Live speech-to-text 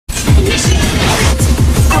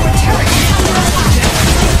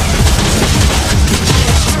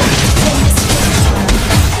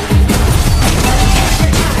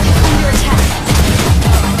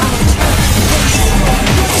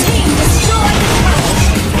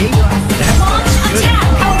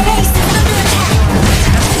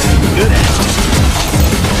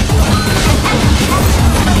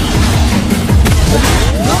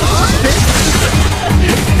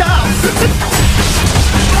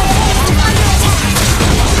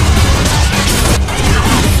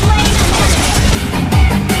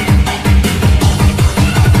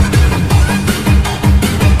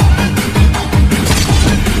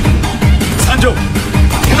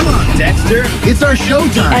It's our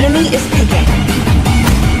showtime! Enemy is picking.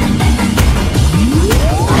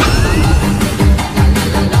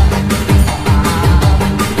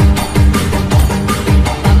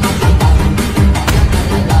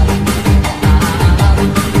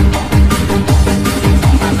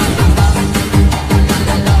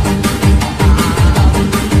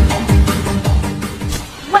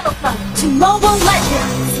 Welcome to Mobile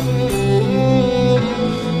Legends!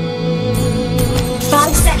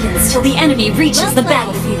 5 seconds till the enemy reaches the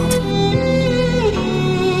battlefield.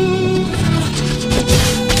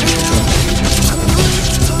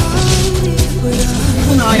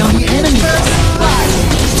 Keep an eye on the enemy!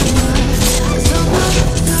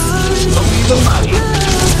 Show me the money!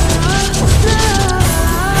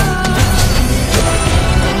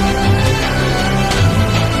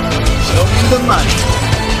 Show me the money!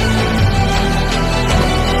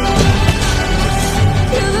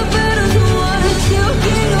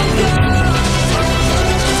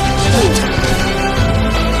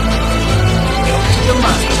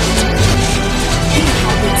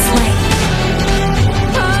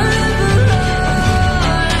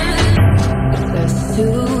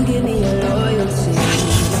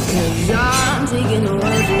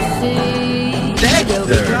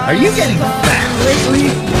 Dexter, are you getting fat lately?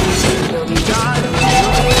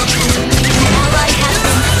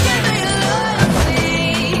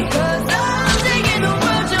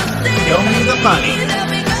 Show me the money.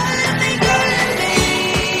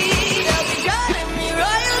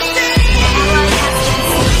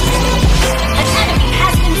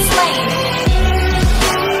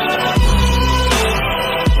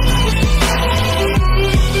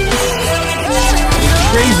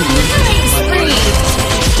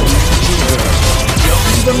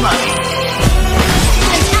 The money.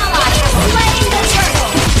 An ally has slain the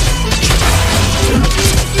turtle.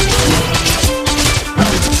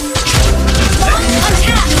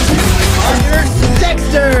 Attack!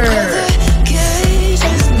 Dexter!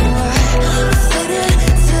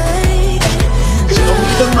 Show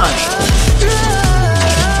me the money.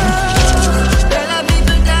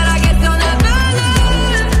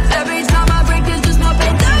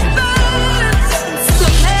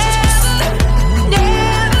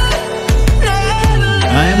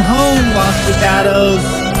 I am home, Los Pecados!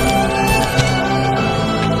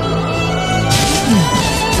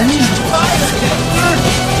 I need fire, Dexter!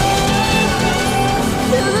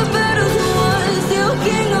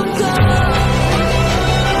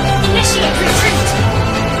 Initiate retreat.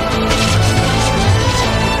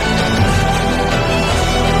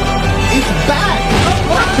 It's back!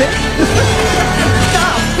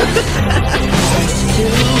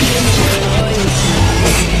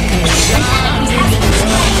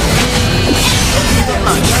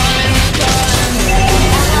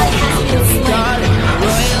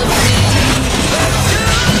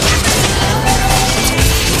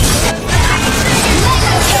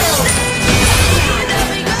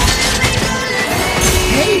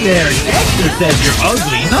 Hey there, Dexter says you're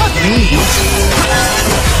ugly, not me!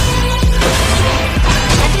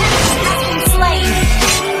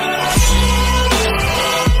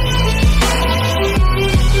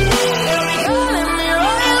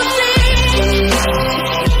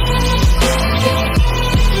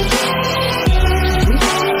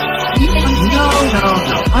 No,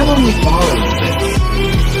 I'm only following this.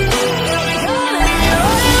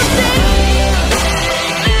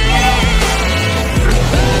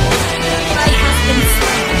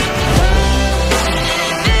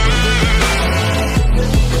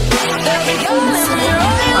 Gold is here.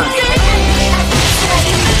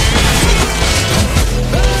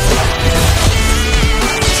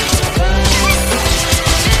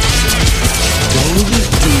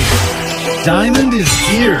 Diamond is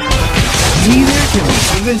here. Neither can we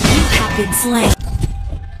even You have been slain.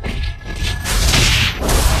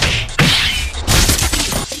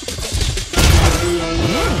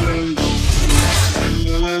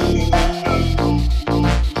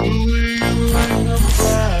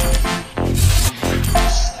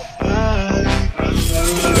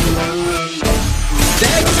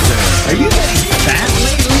 Dexter, are you getting fat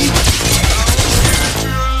lately?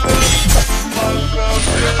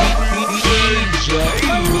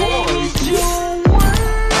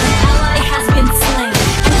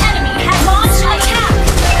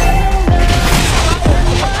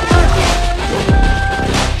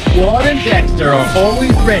 Claude and Dexter are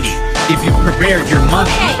always ready if you've prepared your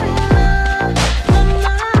money.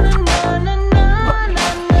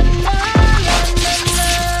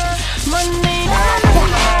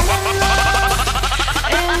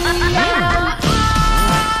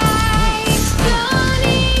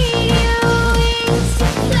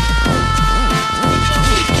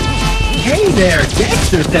 Hey there,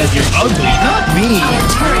 Dexter says you're ugly, not me. Our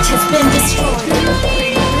turret has been destroyed.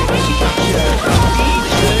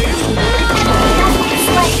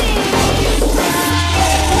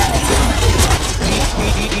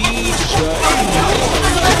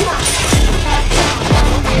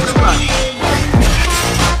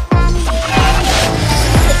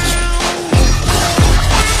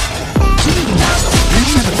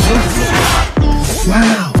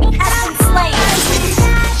 Wow.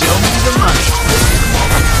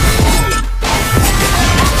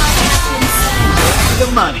 The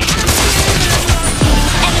money.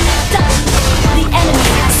 The enemy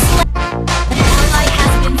has slain. An ally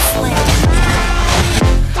has been slain.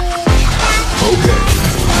 Okay.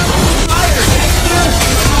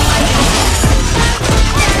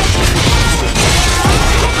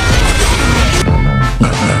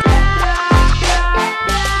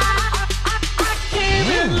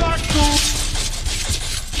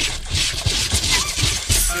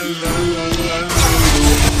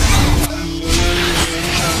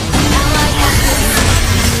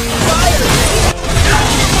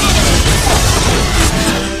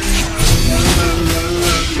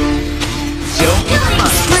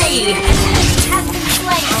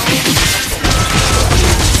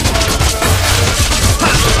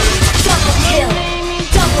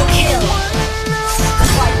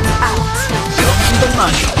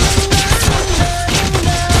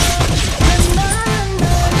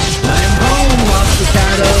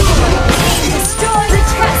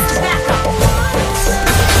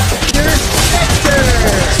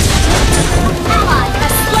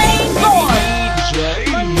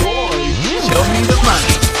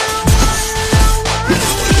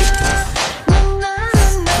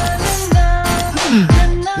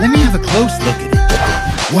 Let me have a close look at it.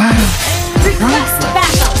 Wow. Request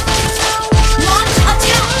backup. Launch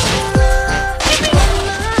attack.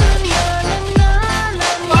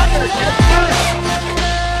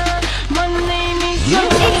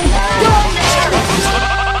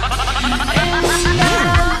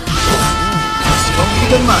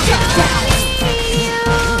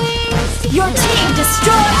 Your team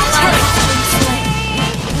destroyed a turret.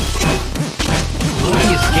 He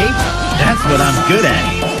escaped? That's what I'm good at.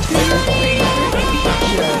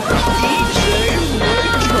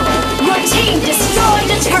 Your team destroyed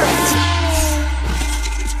a turret.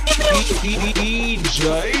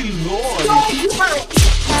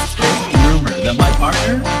 Rumor that my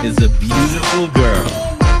partner is a beautiful girl.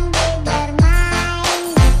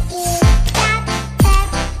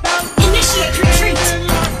 Initiate retreat.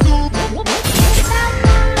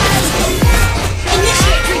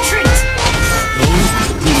 Initiate retreat. Oh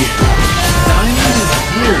dear. Diamond is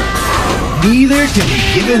here. Neither can be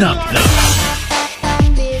given up though.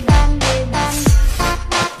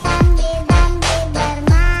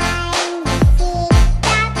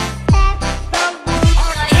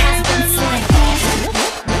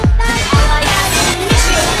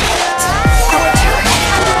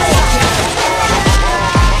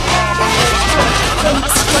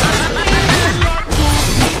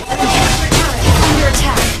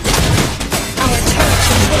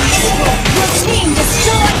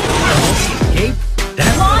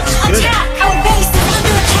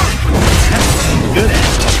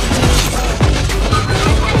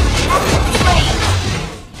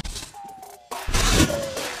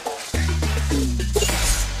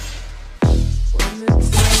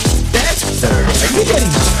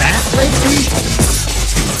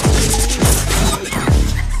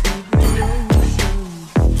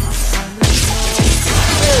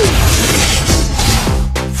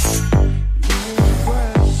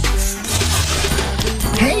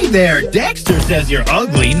 Hey there, Dexter says you're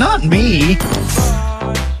ugly, not me.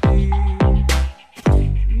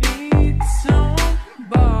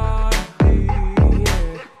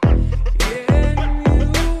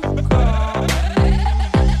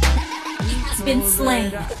 Has been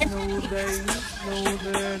slain.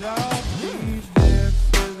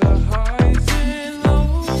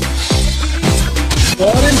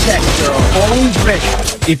 Claude and Dexter are always ready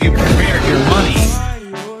if you prepare your money.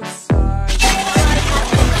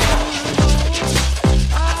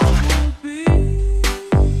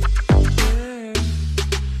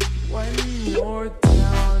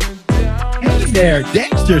 Hey there,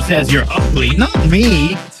 Dexter says you're ugly, not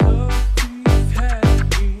me.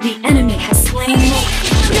 The enemy has slain me.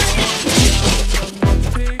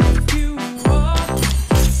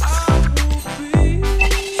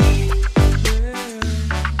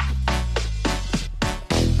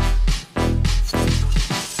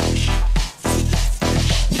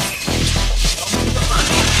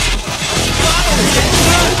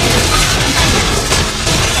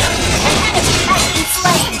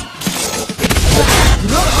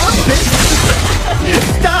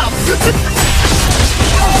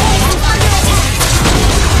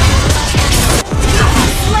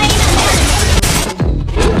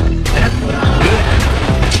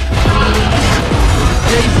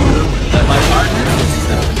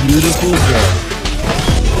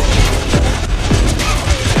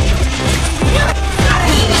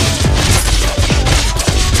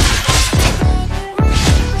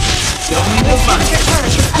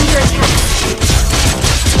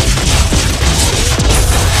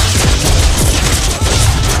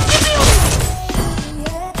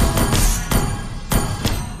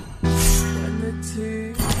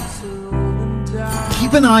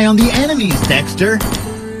 Keep an eye on the enemies, Dexter.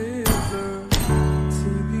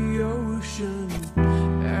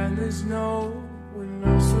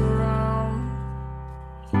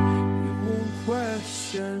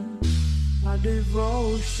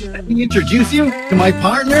 Let me introduce you to my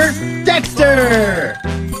partner, Dexter!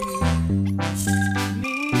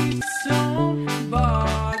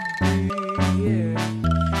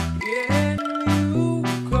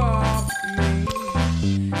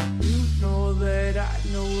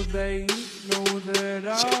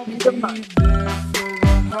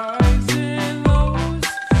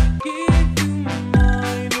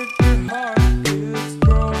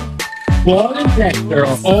 Claude and Dexter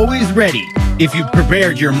are always ready if you've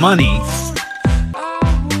prepared your money.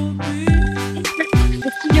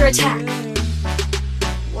 Your attack.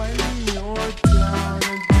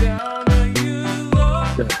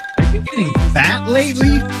 Are you getting fat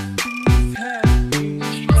lately?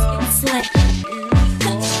 Slay.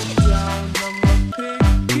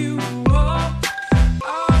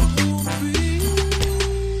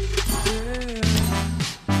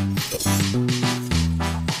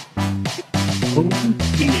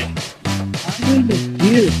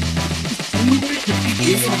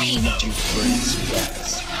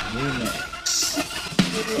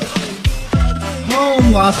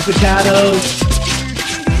 Home, Los Picados.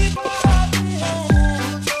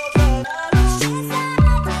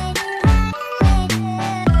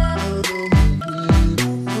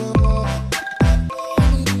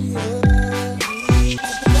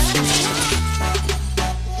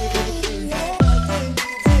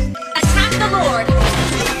 Attack the Lord.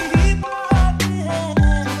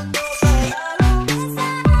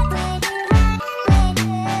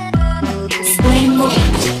 Slay Lord.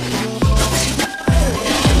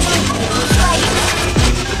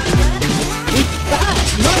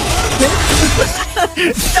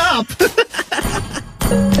 Stop!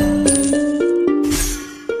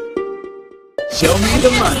 Show me the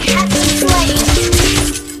money.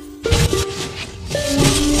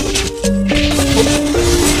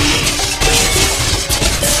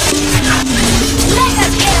 Mega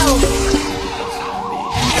kill.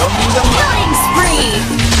 Show me the money. Killing spree.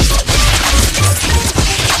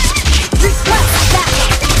 Request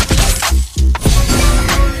backup.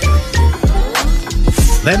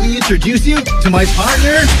 Let me introduce you to my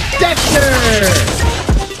partner, Dexter!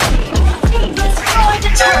 Destroy the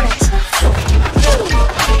turret.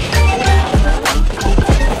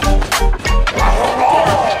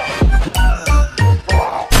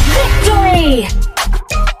 Victory!